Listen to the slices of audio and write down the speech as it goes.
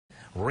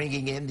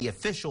ringing in the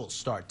official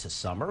start to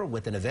summer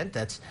with an event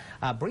that's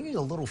bringing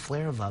a little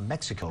flair of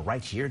Mexico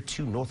right here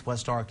to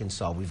Northwest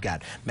Arkansas. We've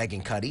got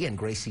Megan Cuddy and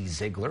Gracie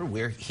Ziegler.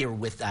 We're here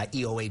with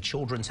EOA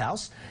Children's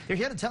House. They're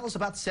here to tell us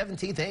about the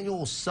 17th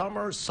annual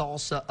Summer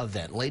Salsa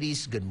event.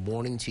 Ladies, good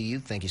morning to you.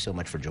 Thank you so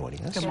much for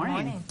joining us. Good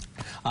morning.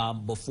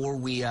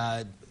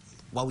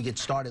 While we get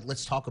started,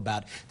 let's talk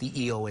about the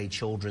EOA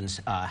Children's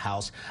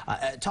House.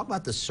 Talk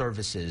about the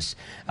services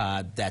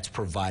that's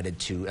provided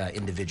to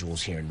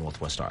individuals here in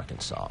Northwest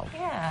Arkansas.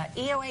 Yeah,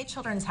 EOA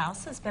Children's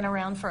House has been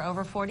around for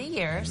over 40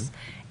 years,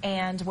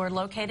 and we're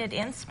located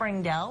in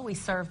Springdale. We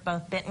serve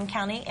both Benton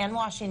County and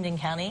Washington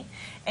County,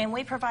 and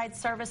we provide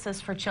services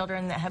for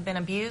children that have been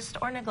abused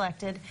or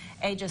neglected,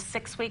 ages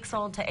 6 weeks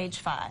old to age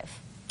 5.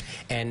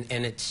 And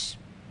it's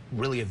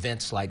really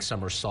events like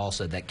Summer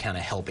Salsa that kind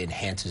of help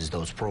enhances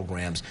those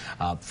programs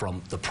from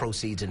the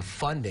proceeds and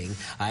funding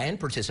and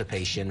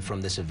participation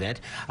from this event.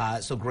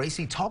 So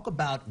Gracie, talk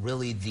about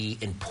really the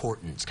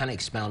importance, kind of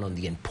expound on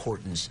the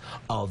importance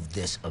of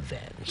this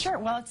event. Sure.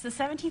 Well, it's the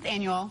 17th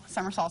annual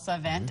Summer Salsa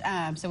event.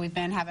 So we've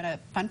been having a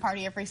fun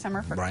party every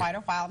summer for quite a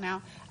while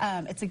now.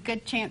 It's a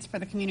good chance for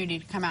the community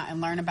to come out and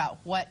learn about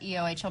what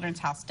EOA Children's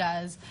House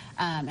does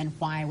and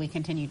why we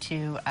continue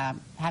to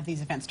have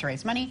these events to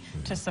raise money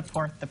to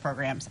support the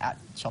programs at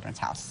Children's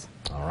House.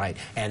 All right,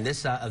 and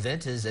this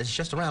event is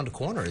just around the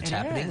corner. It's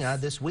happening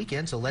this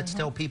weekend, so let's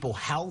tell people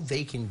how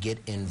they can get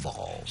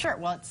involved. Sure.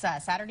 Well, it's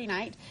Saturday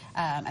night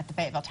at the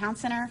Fayetteville Town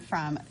Center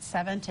from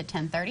 7 to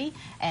 10:30,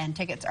 and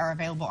tickets are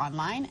available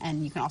online,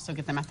 and you can also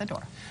get them at the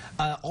door.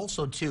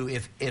 Also, too,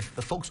 if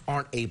folks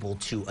aren't able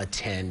to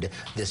attend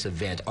this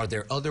event, are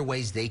there other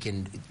ways they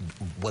can,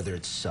 whether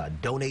it's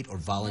donate or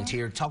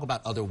volunteer, talk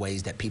about other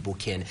ways that people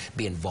can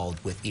be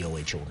involved with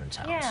EOA Children's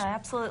House? Yeah,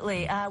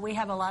 absolutely. We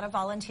have a lot of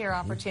volunteer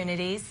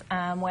opportunities.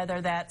 Whether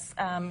that's,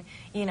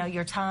 you know,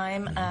 your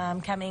time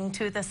coming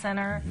to the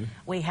center.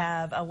 We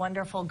have a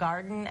wonderful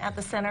garden at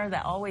the center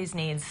that always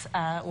needs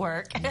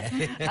work. And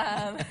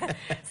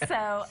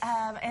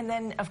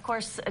then, of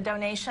course,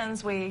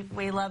 donations,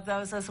 we love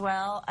those as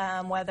well,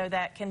 whether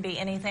that can be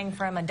anything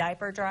from a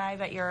diaper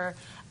drive at your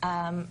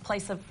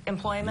place of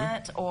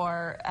employment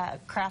or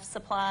craft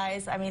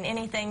supplies. I mean,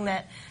 anything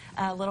that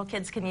little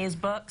kids can use.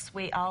 Books,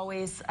 we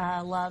always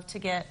love to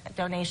get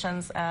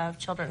donations of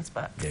children's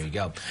books. There you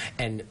go.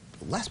 And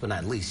last but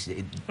not least,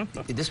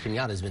 this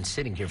piñata has been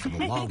sitting here for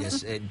the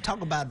longest.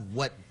 Talk about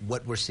what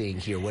we're seeing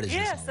here. What is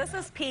this? This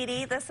is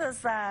Petey. This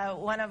is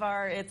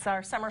it's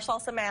our Summer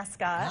Salsa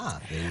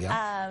mascot. There you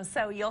go.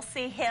 So you'll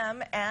see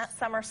him at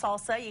Summer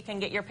Salsa. You can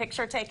get your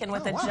picture taken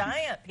with a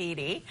giant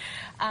Petey,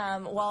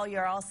 while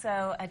you're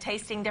also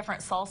tasting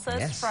different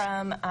salsas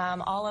from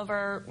all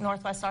over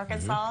Northwest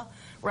Arkansas.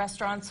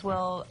 Restaurants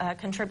will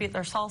contribute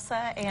their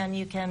salsa, and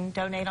you can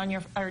donate on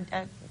your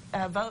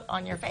vote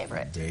on your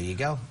favorite. There you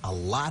go. A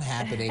lot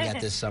happening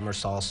at this Summer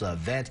Salsa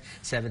event,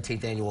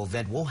 17th annual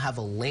event. We'll have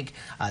a link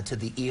to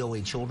the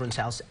EOA Children's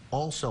House,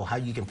 also how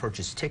you can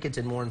purchase tickets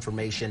and more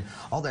information,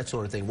 all that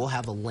sort of thing. We'll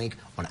have a link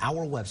on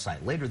our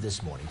website later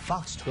this morning,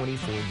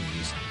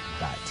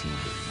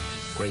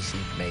 fox24news.tv. Gracie,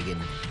 Megan,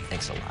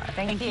 thanks a lot.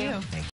 Thank you.